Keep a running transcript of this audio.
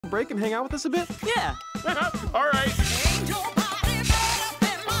break and hang out with us a bit? Yeah. All right.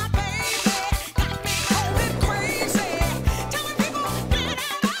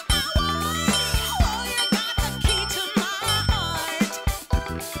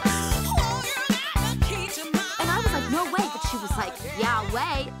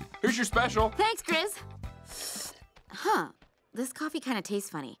 Here's your special. Thanks, Grizz. Huh. This coffee kind of tastes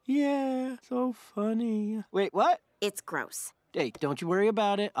funny. Yeah, so funny. Wait, what? It's gross. Hey, don't you worry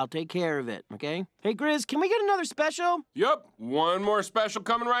about it. I'll take care of it, okay? Hey, Grizz, can we get another special? Yep, one more special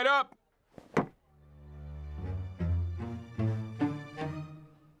coming right up.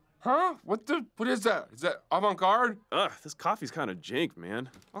 Huh? What is that? Is that avant-garde? Ugh, this coffee's kind of jank, man.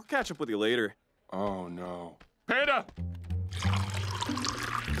 I'll catch up with you later. Oh, no. Panda!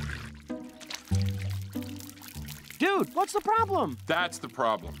 Dude, what's the problem? That's the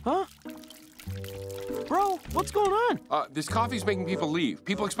problem. Huh? Bro, what's going on? This coffee's making people leave.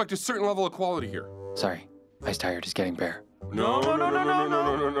 People expect a certain level of quality here. Sorry, Ice Tired is getting bare. No,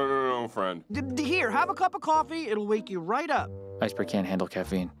 friend. Here, have a cup of coffee. It'll wake you right up. Iceberg can't handle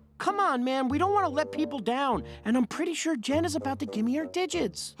caffeine. Come on, man. We don't want to let people down. And I'm pretty sure Jen is about to give me her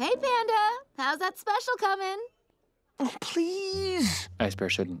digits. Hey, Panda. How's that special coming? Oh, please. Iceberg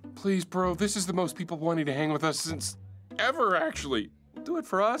shouldn't. Please, bro. This is the most people wanting to hang with us since ever, actually. Do it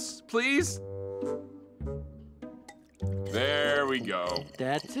for us, please. There we go.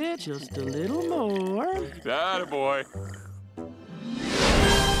 That's it. Just a little more. Atta boy.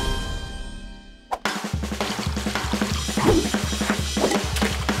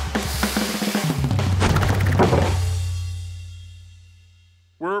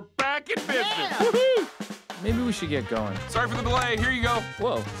 We're back in business. Yeah. Maybe we should get going. Sorry for the delay. Here you go.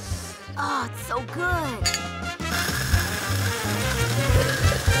 Whoa. Oh, it's so good.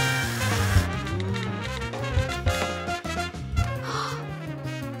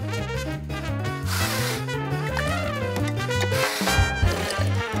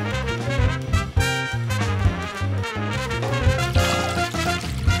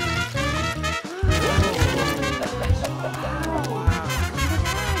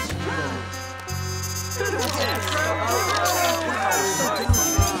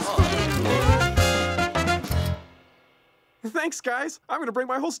 Thanks, guys. I'm gonna bring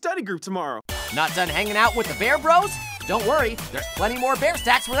my whole study group tomorrow. Not done hanging out with the Bear Bros? Don't worry, there's plenty more Bear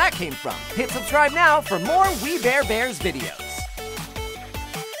Stacks where that came from. Hit subscribe now for more We Bear Bears videos.